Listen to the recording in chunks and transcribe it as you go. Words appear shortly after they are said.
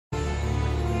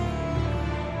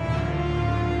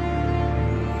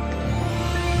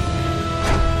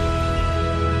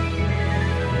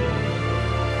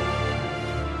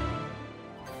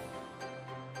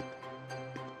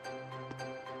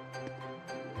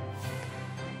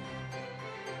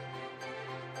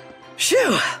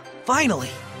Phew! Finally!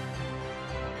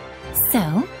 So,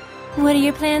 what are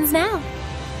your plans now?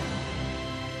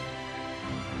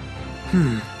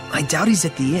 I doubt he's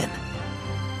at the inn.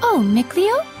 Oh,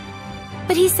 Mikleo?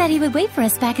 But he said he would wait for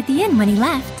us back at the inn when he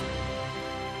left.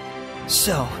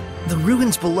 So, the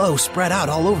ruins below spread out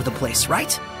all over the place,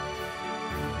 right?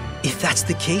 If that's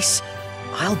the case,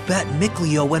 I'll bet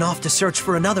Mikleo went off to search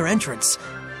for another entrance.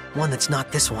 One that's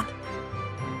not this one.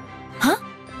 Huh?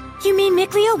 You mean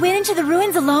Mikleo went into the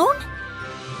ruins alone?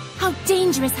 How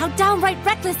dangerous, how downright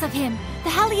reckless of him! The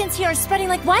Hellions here are spreading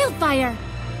like wildfire!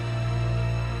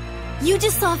 You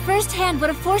just saw firsthand what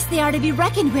a force they are to be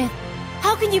reckoned with.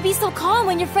 How can you be so calm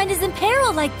when your friend is in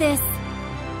peril like this?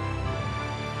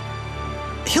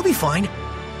 He'll be fine.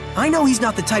 I know he's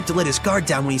not the type to let his guard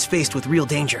down when he's faced with real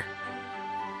danger.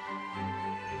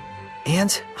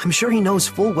 And I'm sure he knows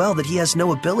full well that he has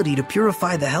no ability to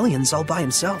purify the Hellions all by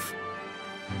himself.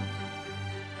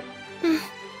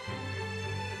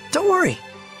 Don't worry.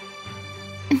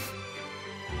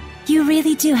 You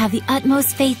really do have the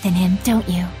utmost faith in him, don't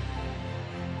you?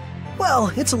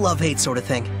 Well, it's a love-hate sort of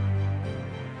thing.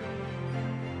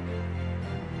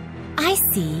 I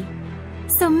see.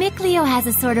 So Mikleo has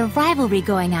a sort of rivalry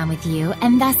going on with you,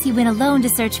 and thus he went alone to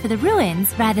search for the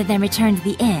ruins rather than return to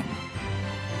the inn.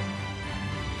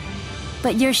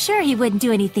 But you're sure he wouldn't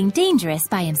do anything dangerous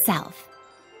by himself.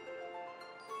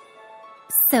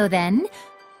 So then,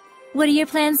 what are your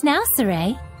plans now,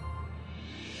 Saray?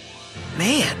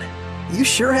 Man, you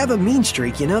sure have a mean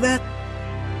streak, you know that?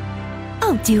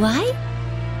 Oh, do I?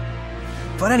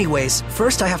 But anyways,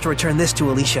 first I have to return this to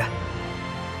Alicia.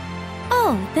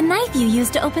 Oh, the knife you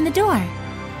used to open the door.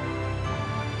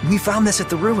 We found this at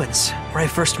the ruins, where I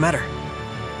first met her.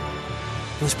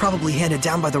 It was probably handed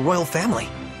down by the royal family.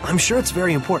 I'm sure it's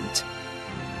very important.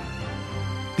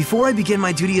 Before I begin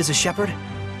my duty as a shepherd,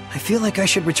 I feel like I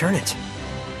should return it.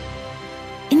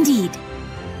 Indeed.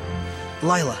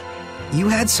 Lila, you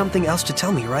had something else to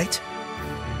tell me, right?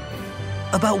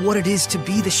 About what it is to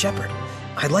be the shepherd.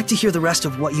 I'd like to hear the rest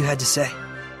of what you had to say.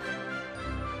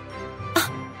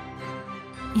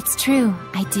 It's true,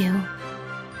 I do.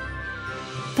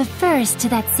 But first, to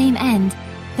that same end,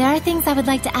 there are things I would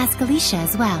like to ask Alicia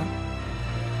as well.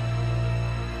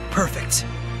 Perfect.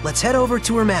 Let's head over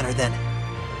to her manor then.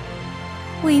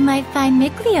 We might find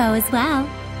Mikleo as well.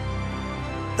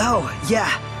 Oh,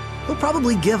 yeah. He'll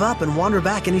probably give up and wander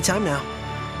back anytime now.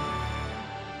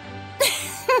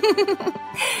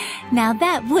 Now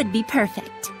that would be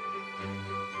perfect.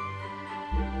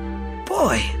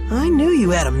 Boy, I knew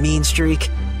you had a mean streak.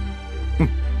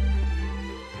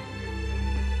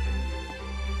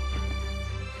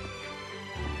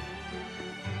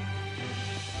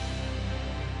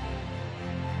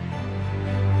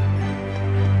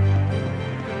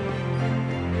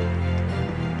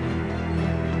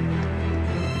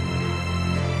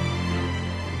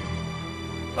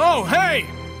 Oh, hey!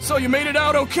 So you made it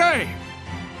out okay?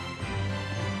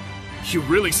 You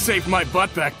really saved my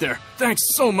butt back there. Thanks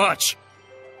so much.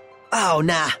 Oh,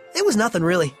 nah. It was nothing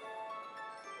really.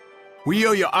 We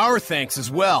owe you our thanks as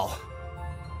well.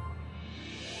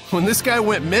 When this guy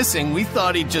went missing, we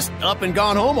thought he'd just up and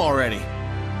gone home already.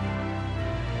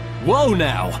 Whoa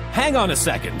now, hang on a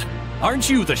second. Aren't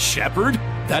you the shepherd?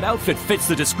 That outfit fits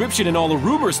the description in all the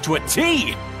rumors to a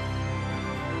T!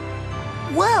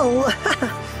 Well,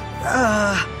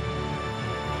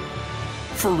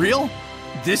 For real?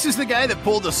 This is the guy that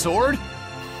pulled the sword?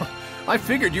 I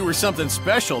figured you were something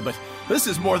special, but this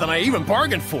is more than I even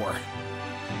bargained for.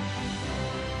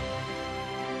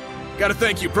 Gotta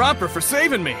thank you proper for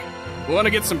saving me.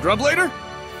 Wanna get some grub later?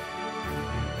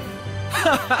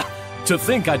 To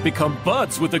think I'd become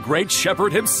buds with the great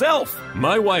shepherd himself!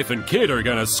 My wife and kid are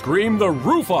gonna scream the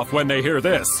roof off when they hear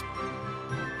this.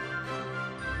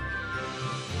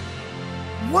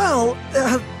 well,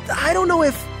 I don't know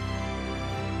if...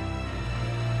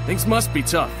 Things must be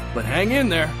tough, but hang in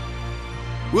there.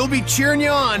 We'll be cheering you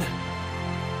on.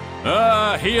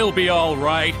 He'll be all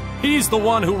right. He's the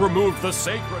one who removed the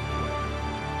sacred...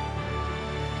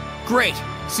 Great.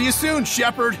 See you soon,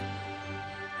 shepherd.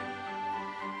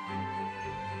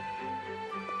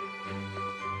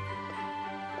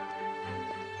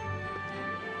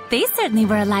 They certainly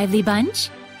were a lively bunch.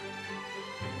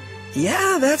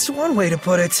 Yeah, that's one way to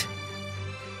put it.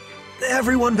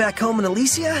 Everyone back home in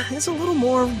Alicia is a little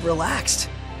more relaxed.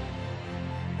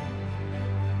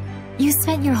 You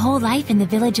spent your whole life in the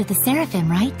village of the Seraphim,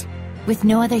 right? With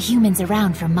no other humans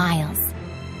around for miles.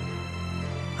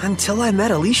 Until I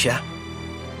met Alicia.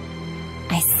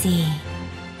 I see.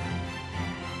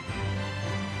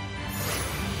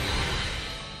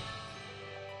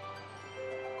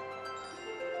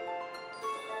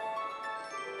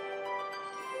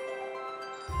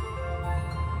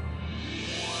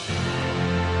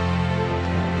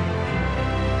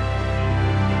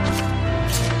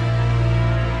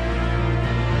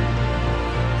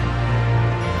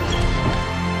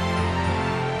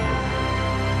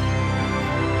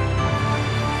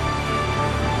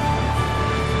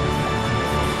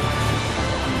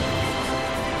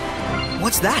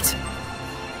 that?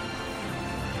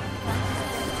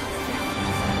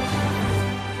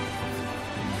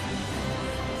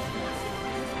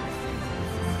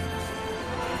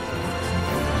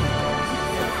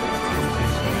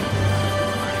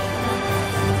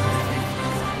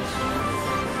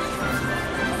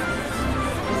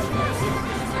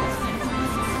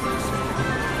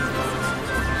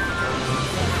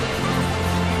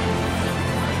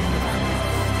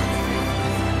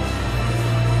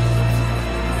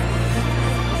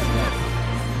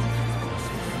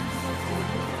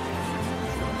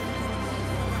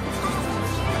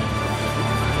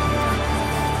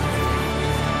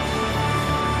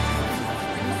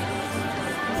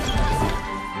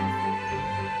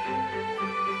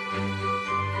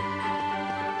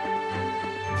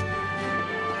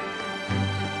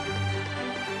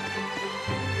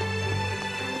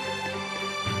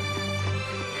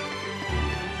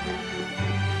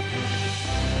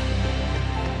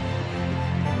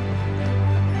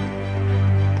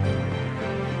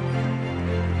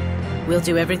 We'll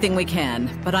do everything we can,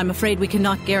 but I'm afraid we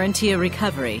cannot guarantee a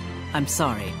recovery. I'm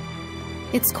sorry.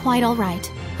 It's quite all right.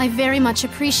 I very much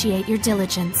appreciate your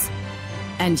diligence.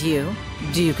 And you?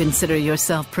 Do you consider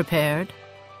yourself prepared?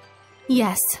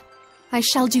 Yes. I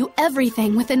shall do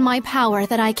everything within my power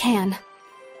that I can.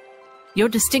 Your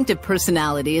distinctive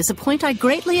personality is a point I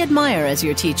greatly admire as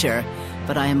your teacher,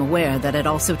 but I am aware that it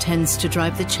also tends to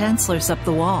drive the chancellors up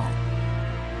the wall.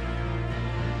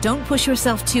 Don't push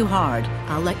yourself too hard.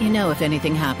 I'll let you know if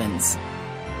anything happens.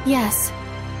 Yes.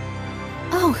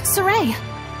 Oh, Saray!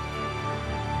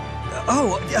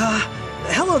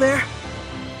 Hello there.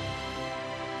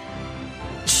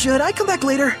 Should I come back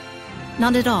later?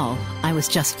 Not at all. I was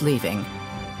just leaving.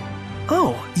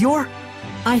 Oh, you're...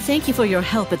 I thank you for your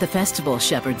help at the festival,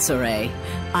 Shepherd Saray.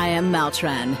 I am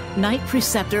Maltran, Knight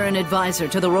Preceptor and Advisor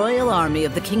to the Royal Army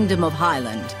of the Kingdom of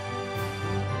Highland.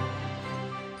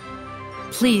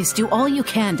 Please do all you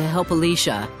can to help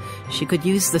Alicia. She could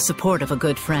use the support of a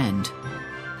good friend.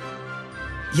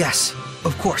 Yes,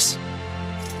 of course.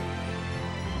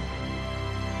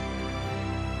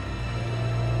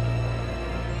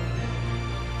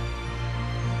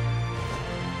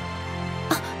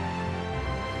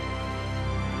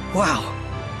 Wow,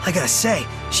 I gotta say,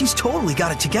 she's totally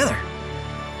got it together.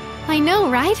 I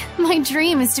know, right? My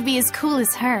dream is to be as cool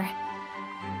as her.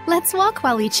 Let's walk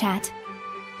while we chat.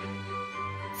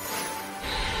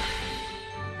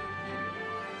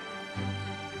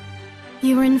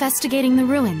 You were investigating the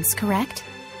ruins, correct?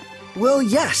 Well,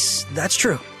 yes, that's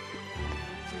true.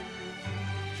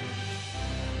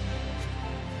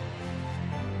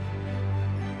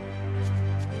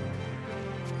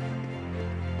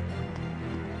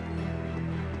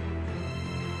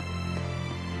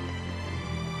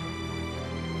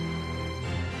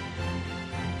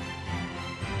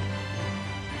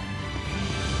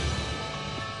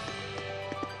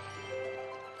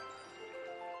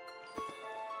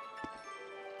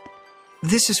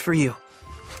 This is for you.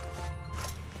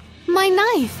 My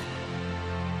knife!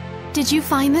 Did you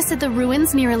find this at the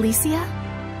ruins near Elysia?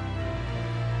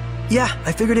 Yeah,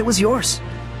 I figured it was yours.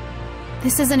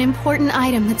 This is an important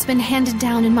item that's been handed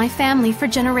down in my family for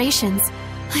generations.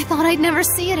 I thought I'd never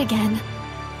see it again.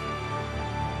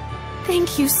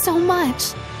 Thank you so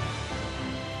much.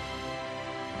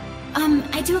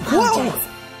 I do apologize,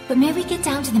 but may we get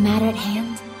down to the matter at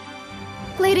hand?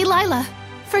 Lady Lila,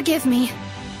 forgive me.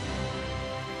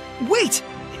 Wait!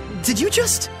 Did you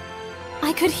just...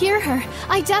 I could hear her.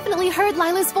 I definitely heard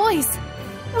Lila's voice.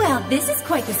 Well, this is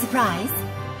quite the surprise.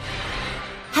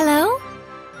 Hello?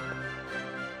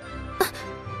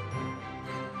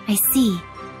 I see.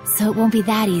 So it won't be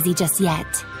that easy just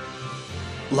yet.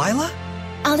 Lila?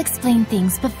 I'll explain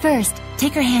things, but first,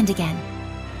 take her hand again.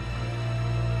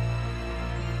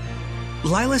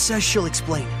 Lila says she'll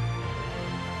explain.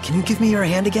 Can you give me your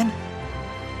hand again?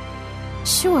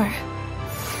 Sure.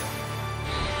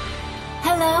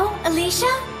 Hello,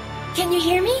 Alicia? Can you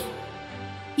hear me?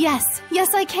 Yes,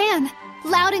 I can.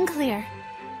 Loud and clear.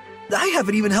 I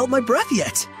haven't even held my breath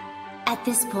yet. At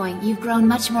this point, you've grown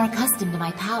much more accustomed to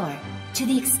my power, to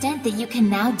the extent that you can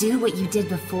now do what you did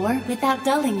before without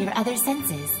dulling your other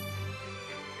senses.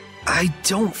 I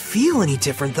don't feel any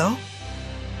different, though.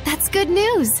 That's good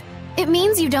news. It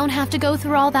means you don't have to go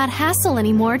through all that hassle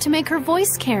anymore to make her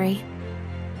voice carry.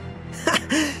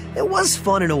 It was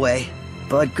fun in a way,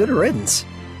 but good riddance.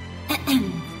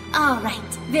 All right,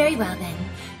 very well then.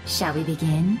 Shall we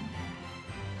begin?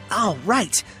 Oh,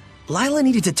 right. Lila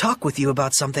needed to talk with you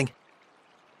about something.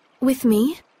 With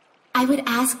me? I would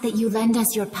ask that you lend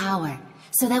us your power,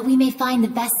 so that we may find the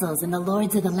vessels and the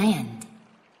lords of the land.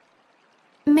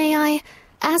 May I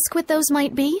ask what those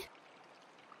might be?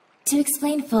 To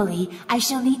explain fully, I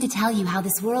shall need to tell you how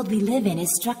this world we live in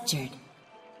is structured.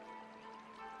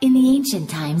 In the ancient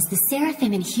times, the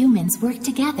Seraphim and humans worked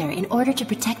together in order to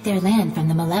protect their land from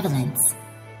the malevolence.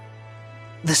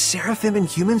 The Seraphim and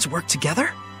humans work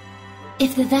together?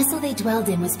 If the vessel they dwelled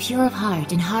in was pure of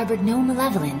heart and harbored no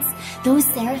malevolence, those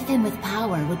Seraphim with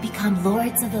power would become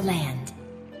lords of the land.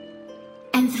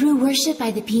 And through worship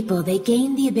by the people, they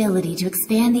gained the ability to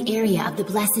expand the area of the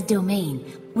Blessed Domain,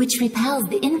 which repels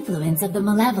the influence of the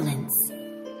malevolence.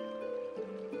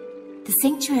 The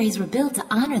sanctuaries were built to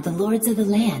honor the lords of the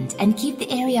land and keep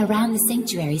the area around the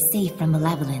sanctuary safe from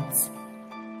malevolence.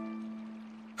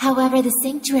 However, the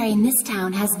sanctuary in this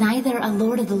town has neither a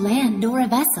lord of the land nor a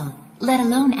vessel, let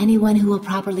alone anyone who will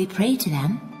properly pray to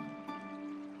them.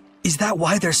 Is that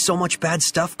why there's so much bad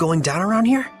stuff going down around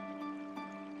here?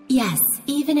 Yes,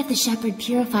 even if the shepherd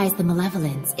purifies the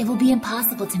malevolence, it will be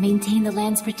impossible to maintain the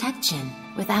land's protection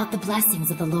without the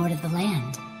blessings of the lord of the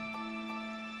land.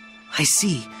 I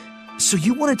see. So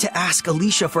you wanted to ask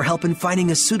Alicia for help in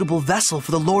finding a suitable vessel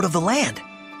for the lord of the land?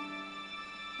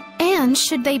 And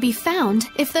should they be found,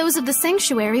 if those of the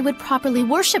sanctuary would properly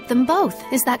worship them both,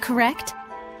 is that correct?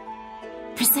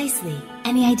 Precisely.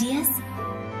 Any ideas?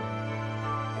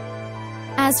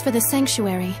 As for the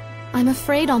sanctuary, I'm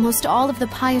afraid almost all of the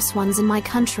pious ones in my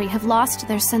country have lost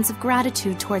their sense of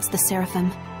gratitude towards the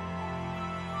Seraphim.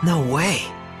 No way.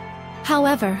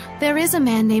 However, there is a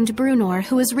man named Brunor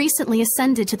who has recently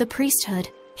ascended to the priesthood.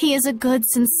 He is a good,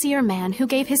 sincere man who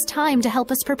gave his time to help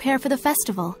us prepare for the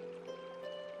festival.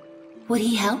 Would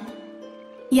he help?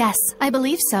 Yes, I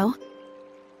believe so.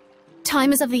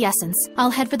 Time is of the essence. I'll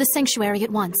head for the sanctuary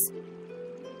at once.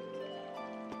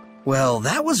 Well,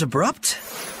 that was abrupt.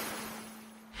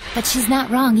 But she's not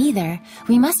wrong either.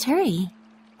 We must hurry.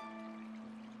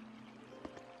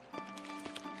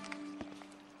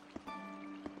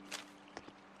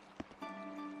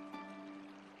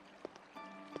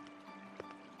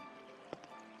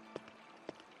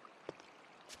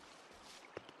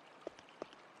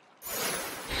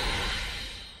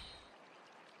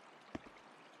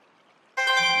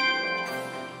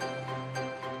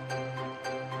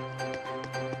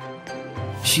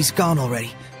 She's gone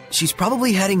already. She's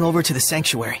probably heading over to the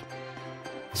sanctuary.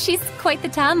 She's quite the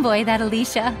tomboy, that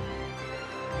Alicia.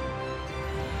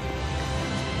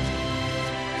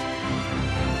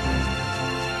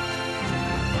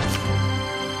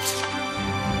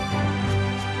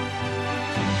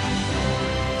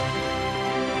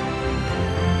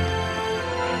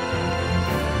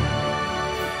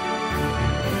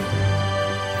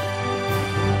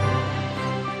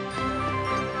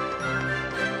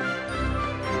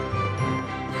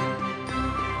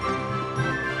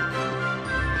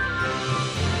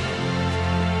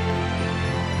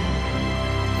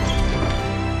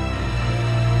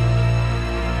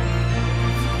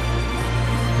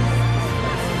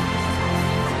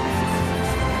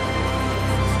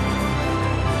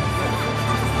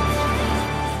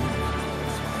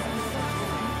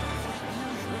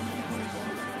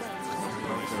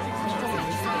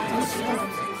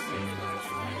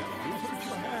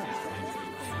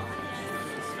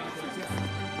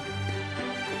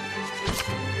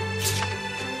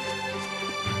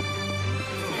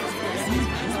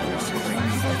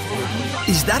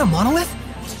 Is that a monolith?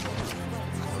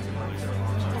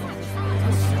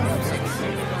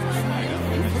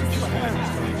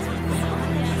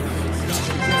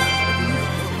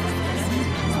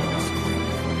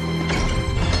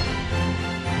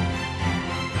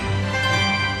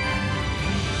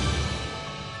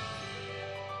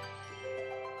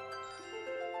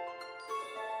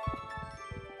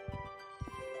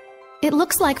 It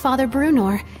looks like Father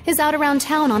Brunor is out around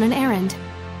town on an errand.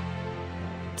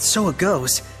 So it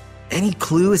goes. Any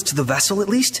clue as to the vessel, at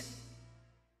least?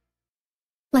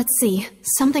 Let's see.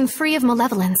 Something free of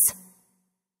malevolence.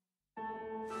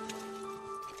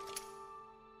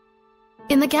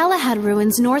 In the Galahad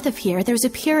ruins north of here, there's a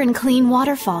pure and clean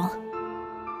waterfall.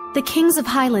 The kings of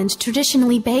Highland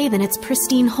traditionally bathe in its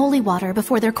pristine holy water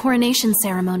before their coronation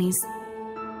ceremonies.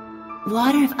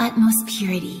 Water of utmost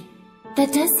purity.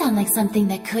 That does sound like something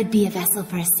that could be a vessel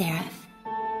for a seraph.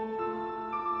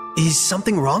 Is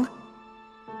something wrong?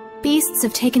 Beasts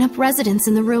have taken up residence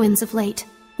in the ruins of late.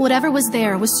 Whatever was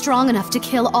there was strong enough to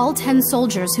kill all 10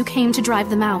 soldiers who came to drive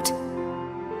them out.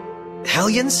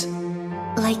 Hellions?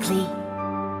 Likely.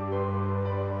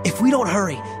 If we don't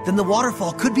hurry, then the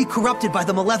waterfall could be corrupted by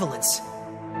the malevolence.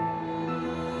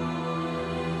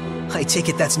 I take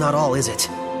it that's not all, is it?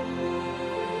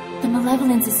 The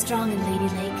malevolence is strong in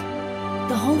Lady Lake.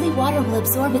 The holy water will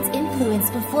absorb its influence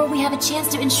before we have a chance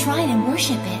to enshrine and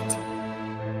worship it.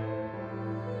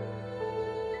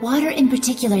 Water in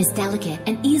particular is delicate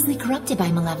and easily corrupted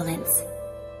by malevolence.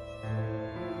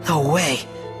 No way.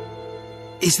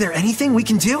 Is there anything we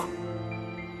can do?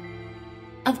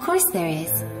 Of course there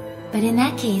is. But in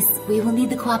that case, we will need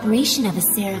the cooperation of a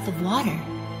Seraph of Water.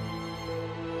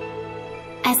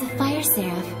 As a Fire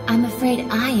Seraph, I'm afraid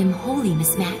I am wholly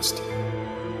mismatched.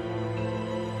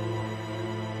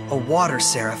 A Water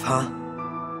Seraph, huh?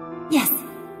 Yes.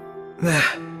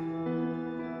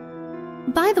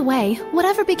 By the way,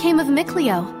 whatever became of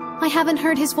Mikleo? I haven't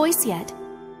heard his voice yet.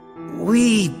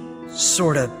 We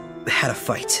sorta had a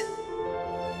fight.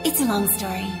 It's a long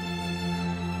story.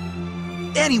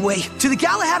 Anyway, to the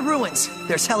Galahad ruins!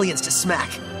 There's Hellions to smack.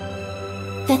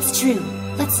 That's true.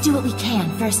 Let's do what we can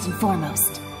first and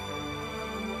foremost.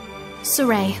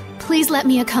 Sorey, please let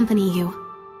me accompany you.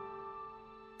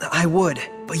 I would,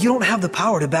 but you don't have the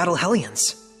power to battle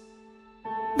Hellions.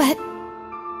 But...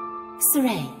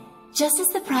 Sorey, just as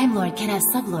the Prime Lord can have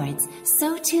sublords,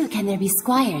 so too can there be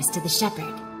squires to the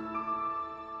Shepherd.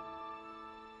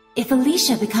 If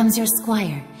Alicia becomes your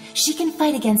squire, she can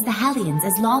fight against the Hellions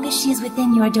as long as she is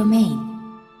within your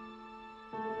domain.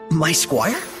 My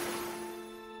squire?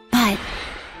 But...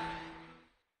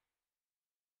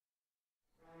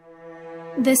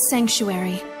 this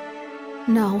sanctuary.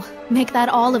 No, make that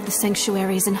all of the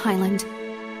sanctuaries in Highland.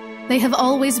 They have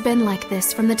always been like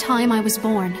this from the time I was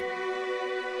born.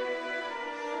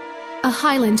 A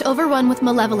Highland overrun with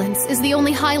malevolence is the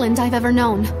only Highland I've ever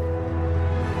known.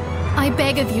 I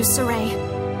beg of you, Sorey,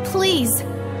 please,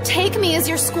 take me as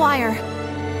your squire,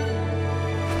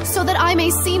 so that I may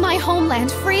see my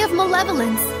homeland free of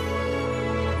malevolence.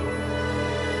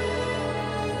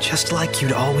 Just like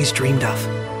you'd always dreamed of.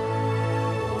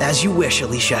 As you wish,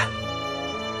 Alicia.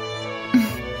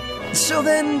 So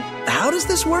then, how does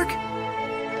this work?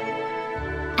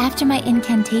 After my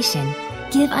incantation,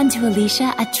 give unto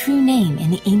Alicia a true name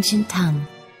in the ancient tongue.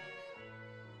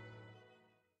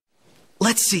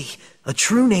 Let's see. A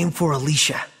true name for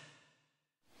Alicia.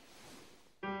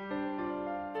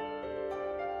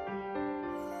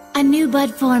 A new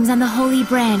bud forms on the holy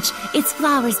branch. Its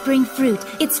flowers bring fruit.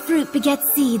 Its fruit begets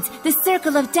seeds. The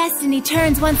circle of destiny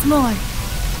turns once more.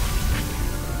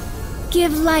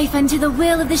 Give life unto the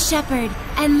will of the shepherd,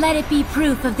 and let it be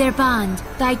proof of their bond.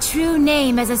 Thy true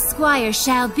name as a squire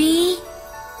shall be...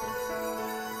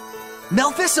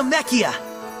 Melphisamechia!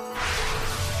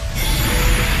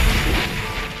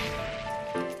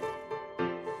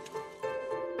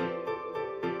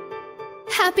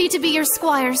 Happy to be your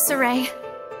squire, Sorey.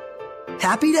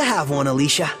 Happy to have one,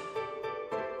 Alicia.